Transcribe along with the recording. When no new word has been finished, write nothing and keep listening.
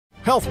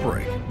Health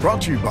Break,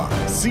 brought to you by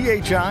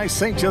CHI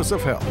St.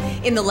 Joseph Health.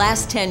 In the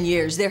last 10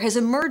 years, there has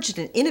emerged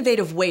an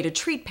innovative way to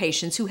treat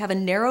patients who have a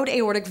narrowed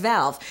aortic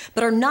valve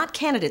but are not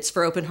candidates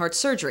for open heart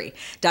surgery.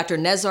 Dr.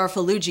 Nezar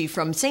Falluji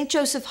from St.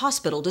 Joseph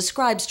Hospital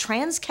describes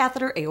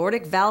Transcatheter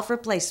Aortic Valve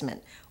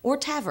Replacement, or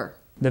TAVR.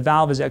 The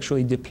valve is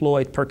actually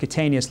deployed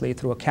percutaneously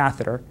through a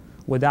catheter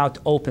without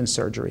open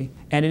surgery,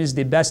 and it is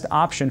the best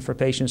option for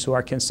patients who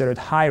are considered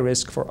high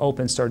risk for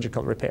open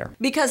surgical repair.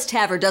 Because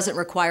TAVR doesn't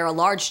require a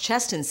large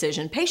chest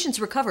incision, patients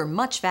recover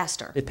much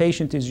faster. The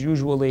patient is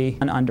usually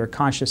under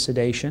conscious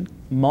sedation.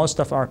 Most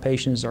of our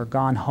patients are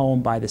gone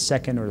home by the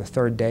second or the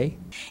third day.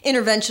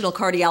 Interventional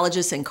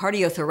cardiologists and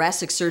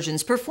cardiothoracic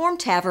surgeons perform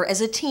TAVR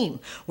as a team,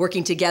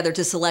 working together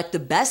to select the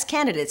best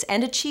candidates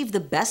and achieve the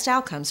best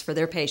outcomes for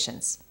their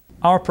patients.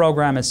 Our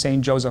program at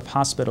St. Joseph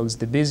Hospital is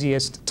the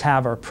busiest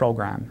TAVR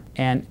program,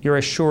 and you're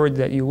assured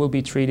that you will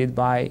be treated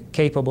by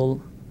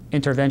capable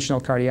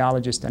interventional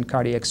cardiologists and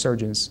cardiac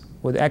surgeons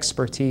with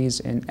expertise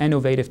in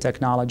innovative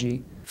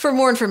technology. For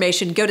more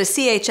information, go to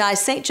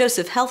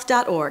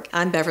chistjosephhealth.org.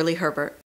 I'm Beverly Herbert.